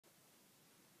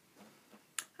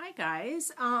Hi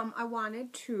guys, I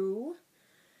wanted to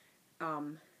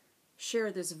share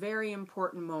this very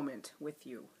important moment with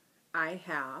you. I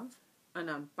have an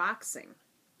unboxing,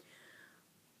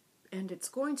 and it's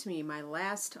going to be my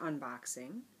last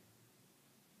unboxing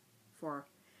for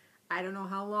I don't know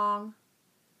how long,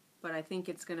 but I think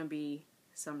it's going to be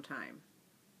some time.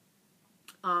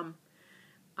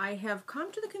 I have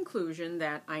come to the conclusion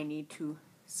that I need to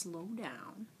slow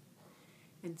down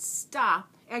and stop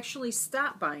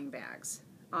buying bags.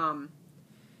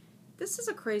 This is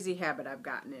a crazy habit I've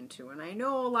gotten into, and I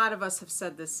know a lot of us have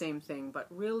said the same thing, but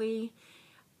really,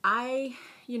 I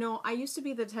used to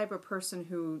be the type of person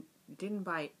who didn't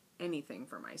buy anything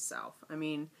for myself. I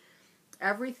mean,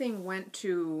 everything went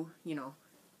to,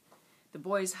 the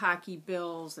boys' hockey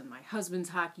bills and my husband's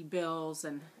hockey bills,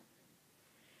 and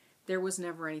there was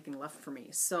never anything left for me.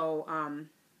 So,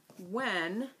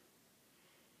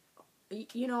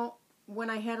 when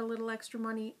I had a little extra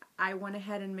money, I went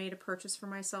ahead and made a purchase for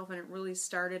myself, and it really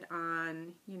started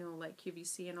on, like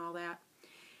QVC and all that.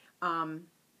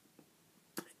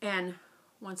 And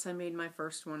once I made my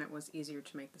first one, it was easier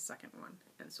to make the second one,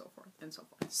 and so forth, and so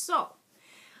forth. So,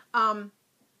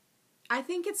 I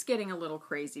think it's getting a little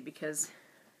crazy because,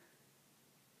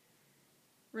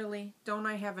 really, don't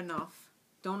I have enough?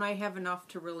 Don't I have enough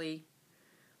to really,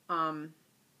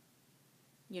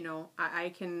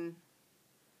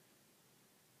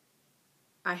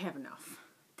 I have enough.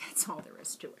 That's all there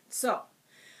is to it. So,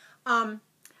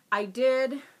 I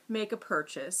did make a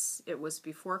purchase. It was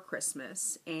before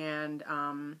Christmas, and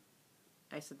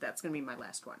I said that's going to be my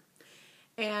last one.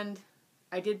 And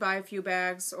I did buy a few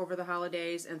bags over the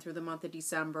holidays and through the month of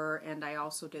December, and I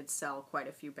also did sell quite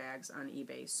a few bags on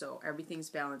eBay, so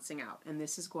everything's balancing out, and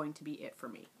this is going to be it for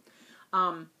me.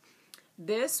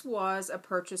 This was a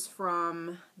purchase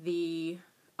from the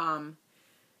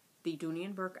Dooney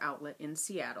and Bourke outlet in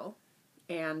Seattle,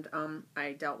 and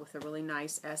I dealt with a really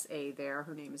nice SA there.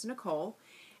 Her name is Nicole,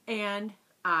 and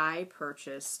I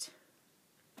purchased,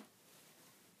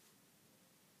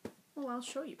 well, I'll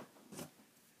show you.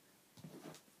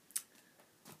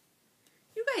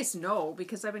 You guys know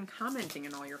because I've been commenting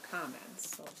in all your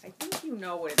comments, so I think you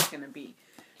know what it's going to be.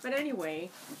 But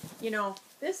anyway,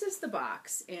 this is the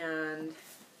box, and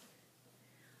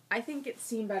I think it's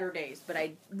seen better days, but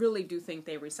I really do think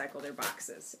they recycle their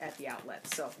boxes at the outlet.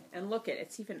 So, and look at it,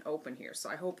 it's even open here, so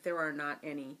I hope there are not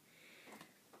any,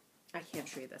 I can't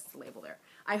show you this, the label there.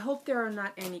 I hope there are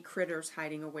not any critters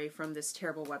hiding away from this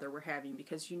terrible weather we're having,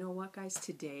 because you know what, guys,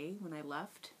 today, when I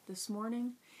left this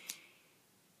morning,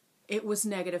 it was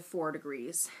 -4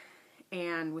 degrees,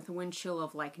 and with a wind chill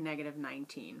of like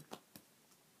 -19.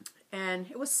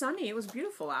 And it was sunny, it was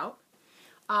beautiful out.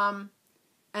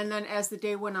 And then as the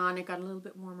day went on, it got a little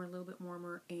bit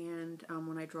warmer, and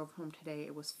when I drove home today,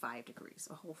 it was 5 degrees,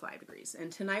 a whole 5 degrees.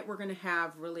 And tonight we're going to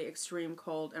have really extreme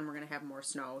cold, and we're going to have more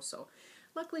snow. So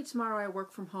luckily tomorrow I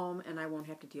work from home, and I won't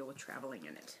have to deal with traveling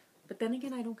in it. But then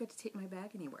again, I don't get to take my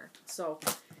bag anywhere. So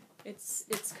it's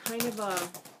kind of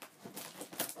a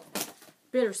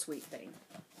bittersweet thing.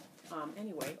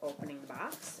 Anyway, opening the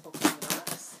box,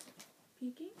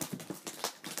 peeking.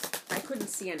 I couldn't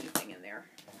see anything in there.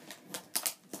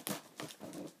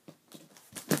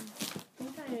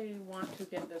 I want to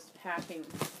get this packing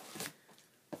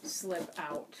slip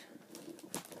out.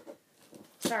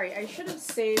 Sorry, I should have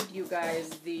saved you guys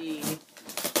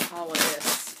all of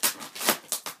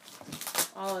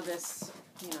this,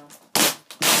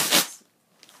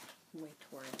 way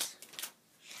towards,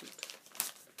 shoot.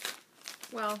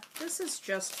 Well, this is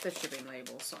just the shipping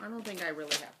label, so I don't think I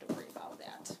really have to worry about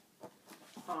that.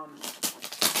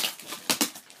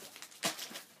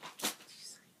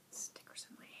 Stickers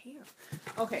in my hair.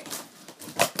 Okay.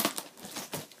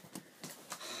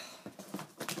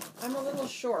 I'm a little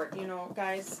short,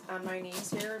 guys, on my knees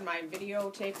here. My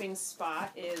videotaping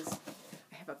spot is,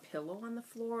 I have a pillow on the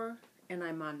floor, and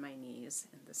I'm on my knees,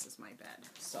 and this is my bed.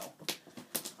 So,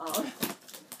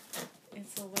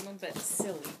 it's a little bit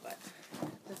silly, but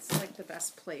that's like the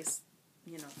best place,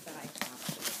 that I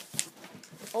have.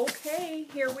 Okay,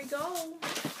 here we go.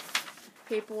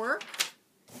 Paperwork.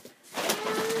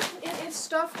 And it is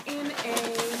stuffed in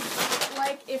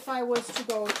like if I was to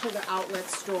go to the outlet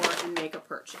store and make a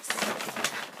purchase.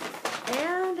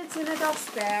 And it's in a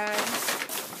dust bag.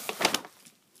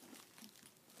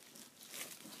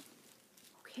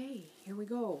 Okay, here we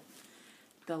go.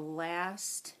 The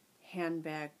last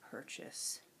handbag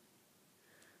purchase.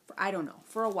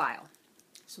 For a while.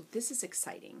 So this is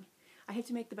exciting. I have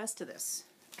to make the best of this.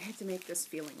 I have to make this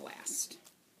feeling last.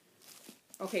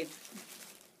 Okay.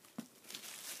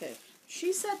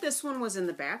 She said this one was in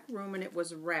the back room and it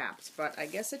was wrapped, but I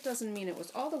guess it doesn't mean it was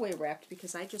all the way wrapped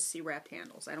because I just see wrapped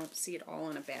handles. I don't see it all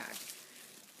in a bag.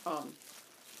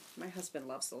 My husband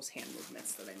loves those hand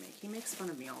movements that I make. He makes fun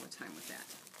of me all the time with that.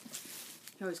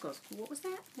 He always goes, what was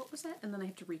that? What was that? And then I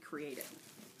have to recreate it.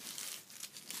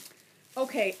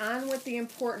 Okay, on with the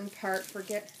important part.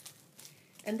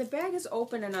 And the bag is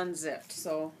open and unzipped,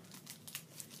 so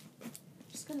I'm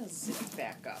just going to zip it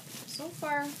back up. So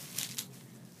far,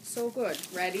 so good.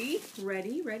 Ready?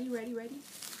 Ready, ready, ready, ready.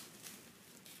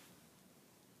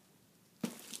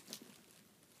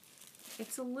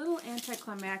 It's a little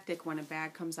anticlimactic when a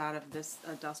bag comes out of this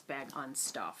dust bag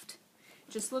unstuffed.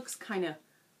 It just looks kind of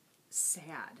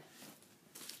sad.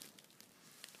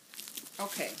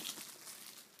 Okay.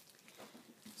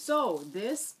 So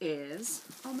this is,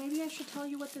 oh, maybe I should tell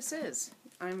you what this is.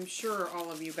 I'm sure all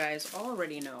of you guys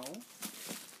already know.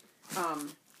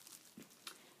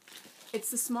 It's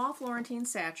the small Florentine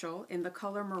satchel in the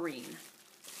color marine.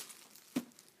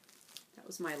 That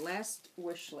was my last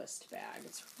wish list bag.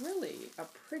 It's really a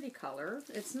pretty color.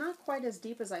 It's not quite as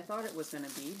deep as I thought it was going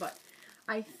to be, but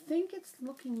I think it's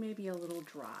looking maybe a little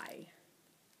dry.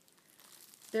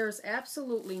 There's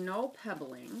absolutely no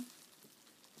pebbling.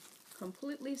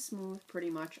 Completely smooth pretty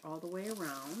much all the way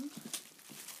around.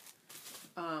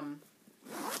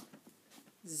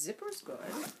 Zipper's good.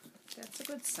 That's a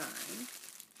good sign.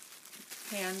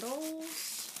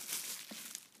 Handles.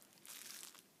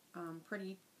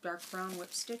 Pretty dark brown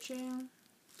whip stitching.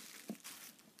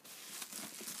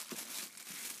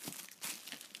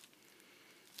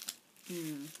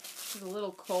 It's a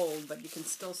little cold, but you can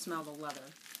still smell the leather.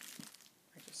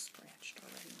 I just scratched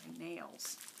already my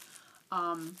nails.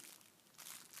 I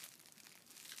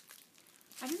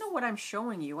don't know what I'm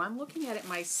showing you. I'm looking at it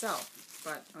myself,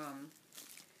 but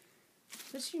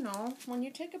just, you know, when you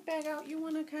take a bag out, you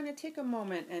want to kind of take a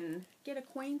moment and get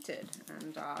acquainted.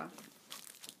 And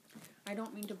I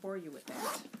don't mean to bore you with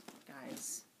that,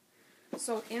 guys.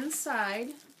 So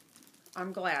inside,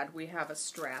 I'm glad we have a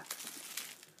strap.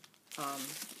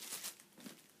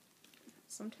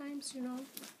 Sometimes, you know,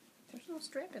 there's no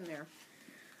strap in there.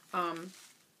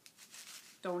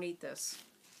 Don't eat this.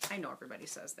 I know everybody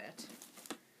says that.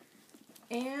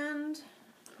 And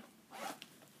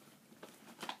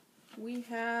we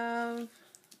have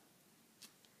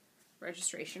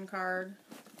registration card.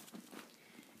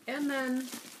 And then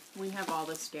we have all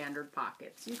the standard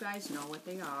pockets. You guys know what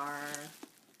they are.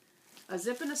 A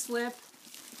zip and a slip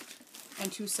and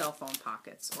 2 cell phone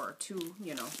pockets, or 2,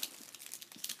 you know.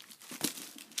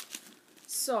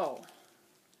 So,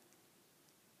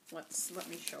 let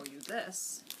me show you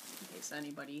this in case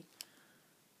anybody,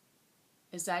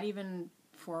 is that even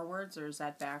forwards or is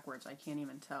that backwards? I can't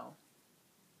even tell.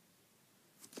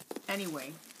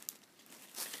 Anyway,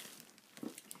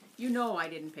 you know I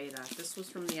didn't pay that. This was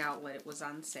from the outlet. It was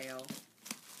on sale.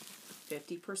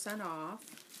 50% off.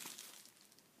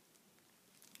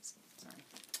 Sorry.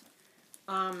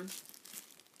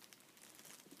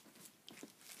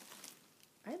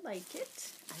 I like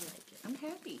it. I like it. I'm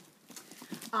happy.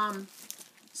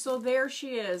 So there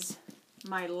she is.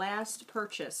 My last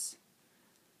purchase.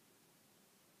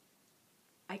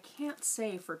 I can't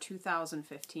say for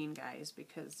 2015, guys,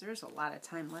 because there's a lot of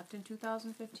time left in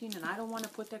 2015, and I don't want to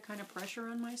put that kind of pressure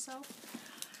on myself.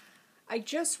 I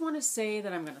just want to say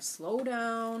that I'm going to slow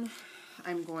down.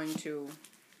 I'm going to,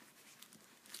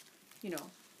 you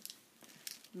know,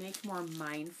 make more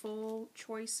mindful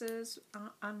choices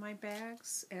on my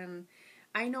bags. And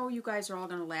I know you guys are all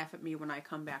going to laugh at me when I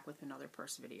come back with another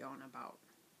purse video in about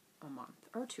a month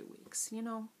or 2 weeks, you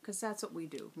know, because that's what we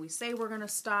do. We say we're going to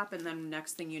stop, and then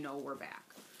next thing you know, we're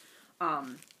back.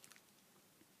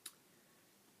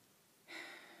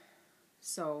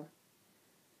 So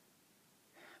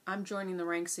I'm joining the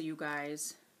ranks of you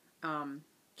guys.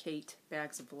 Kate,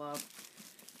 Bags of Love.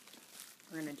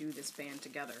 We're going to do this band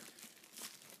together.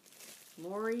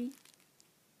 Lori,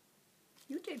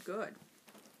 you did good.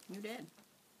 You did.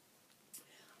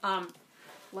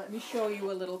 Let me show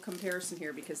you a little comparison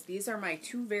here, because these are my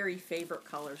 2 very favorite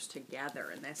colors together,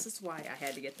 and this is why I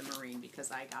had to get the marine,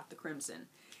 because I got the crimson.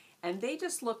 And they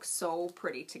just look so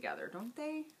pretty together, don't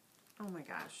they? Oh my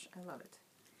gosh, I love it.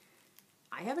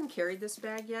 I haven't carried this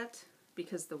bag yet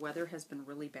because the weather has been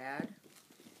really bad.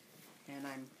 And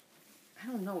I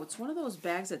don't know, it's one of those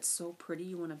bags that's so pretty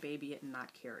you want to baby it and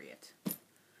not carry it.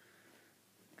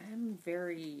 I'm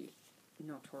very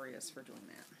notorious for doing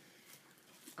that.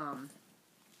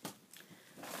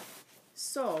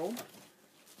 So,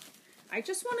 I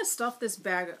just want to stuff this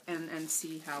bag and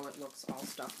see how it looks all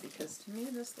stuffed, because to me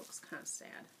this looks kind of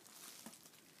sad.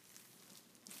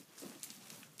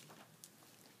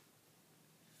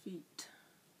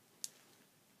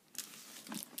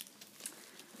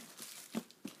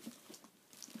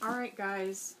 Alright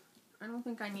guys, I don't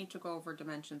think I need to go over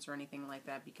dimensions or anything like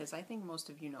that because I think most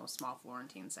of you know small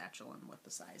Florentine satchel and what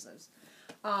the size is.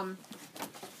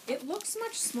 It looks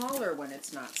much smaller when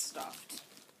it's not stuffed.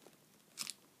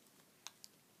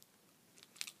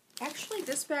 Actually,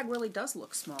 this bag really does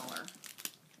look smaller.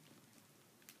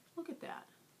 Look at that.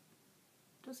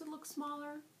 Does it look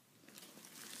smaller?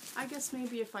 I guess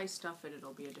maybe if I stuff it,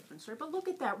 it'll be a different story. But look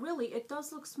at that. Really, it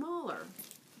does look smaller.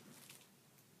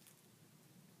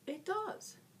 It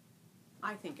does.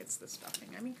 I think it's the stuffing.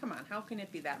 I mean, come on. How can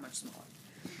it be that much smaller?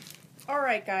 All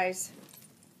right, guys.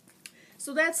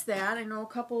 So that's that. I know a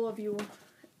couple of you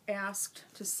asked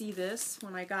to see this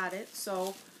when I got it.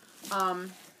 So,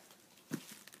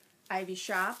 Ivy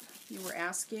Shop, you were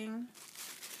asking.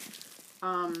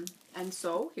 And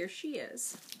so, here she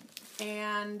is.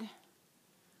 And,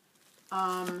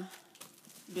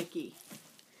 Vicky,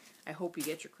 I hope you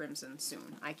get your crimson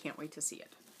soon. I can't wait to see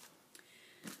it.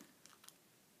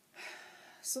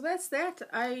 So that's that.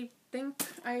 I think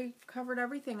I covered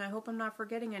everything. I hope I'm not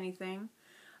forgetting anything.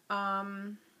 I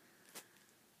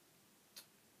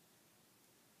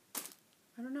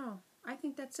don't know. I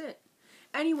think that's it.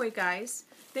 Anyway, guys,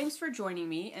 thanks for joining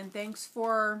me, and thanks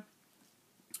for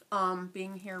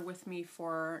being here with me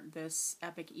for this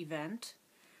epic event,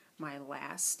 my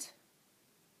last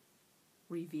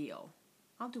reveal.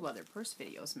 I'll do other purse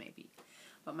videos maybe,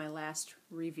 but my last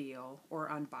reveal or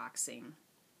unboxing.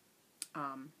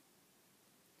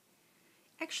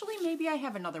 Actually, maybe I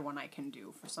have another one I can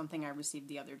do for something I received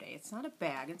the other day. It's not a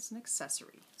bag, it's an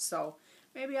accessory. So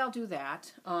maybe I'll do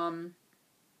that. And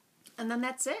then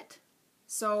that's it.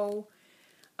 So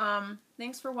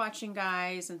thanks for watching,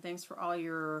 guys, and thanks for all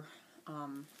your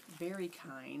very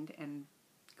kind and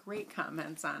great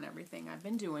comments on everything I've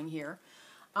been doing here.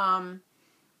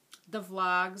 The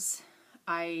vlogs,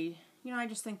 I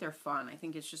just think they're fun. I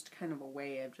think it's just kind of a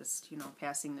way of just,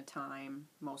 passing the time,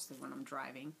 mostly when I'm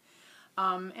driving.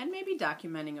 And maybe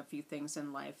documenting a few things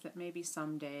in life that maybe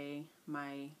someday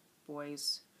my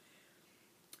boys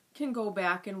can go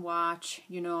back and watch,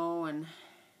 and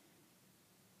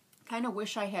kind of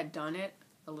wish I had done it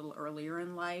a little earlier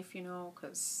in life,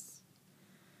 because,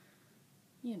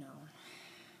 would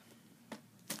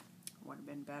have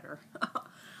been better.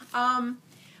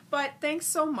 But thanks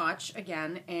so much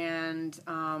again, and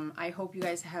I hope you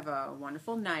guys have a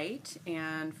wonderful night,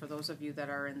 and for those of you that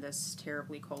are in this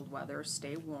terribly cold weather,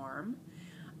 stay warm,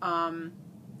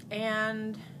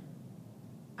 and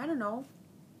I don't know,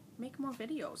 make more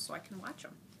videos so I can watch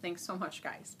them. Thanks so much,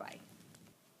 guys. Bye.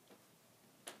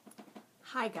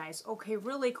 Hi, guys. Okay,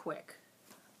 really quick.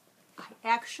 I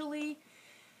actually,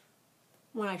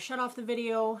 when I shut off the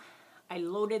video, I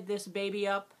loaded this baby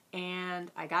up, and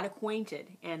I got acquainted,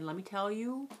 and let me tell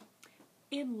you,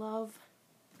 in love,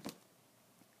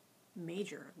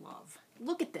 major love.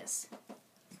 Look at this.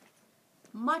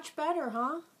 Much better,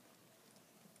 huh?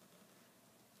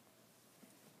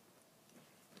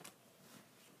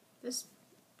 This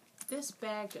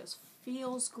bag just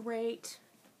feels great,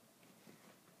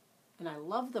 and I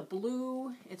love the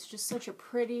blue. It's just such a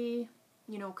pretty,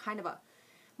 kind of a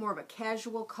more of a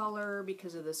casual color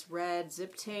because of this red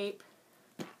zip tape.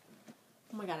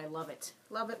 Oh my God, I love it.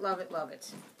 Love it, love it, love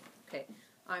it. Okay,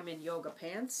 I'm in yoga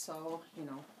pants, so,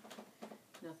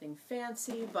 nothing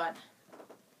fancy, but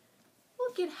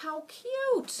look at how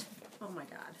cute. Oh my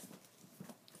God.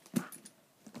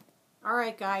 All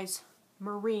right, guys.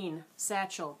 Marine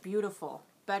satchel, beautiful.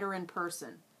 Better in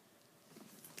person.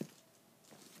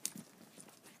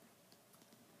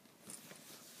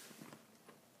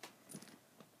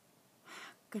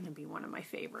 Gonna be one of my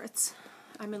favorites.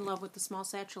 I'm in love with the small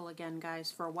satchel again,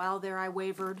 guys. For a while there, I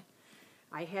wavered.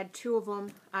 I had two of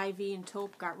them, Ivy and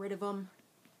Taupe, got rid of them.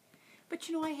 But,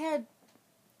 I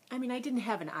didn't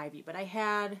have an Ivy, but I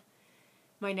had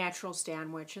my natural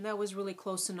Stanwich, and that was really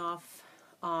close enough.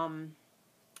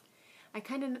 I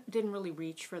kind of didn't really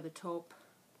reach for the Taupe.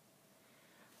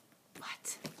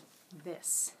 But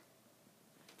this,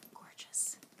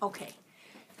 gorgeous. Okay,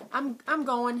 I'm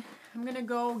going. I'm going to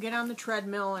go get on the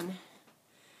treadmill and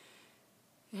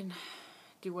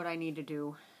do what I need to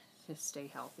do to stay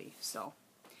healthy. So,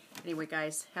 anyway,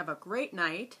 guys, have a great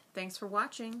night. Thanks for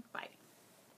watching. Bye.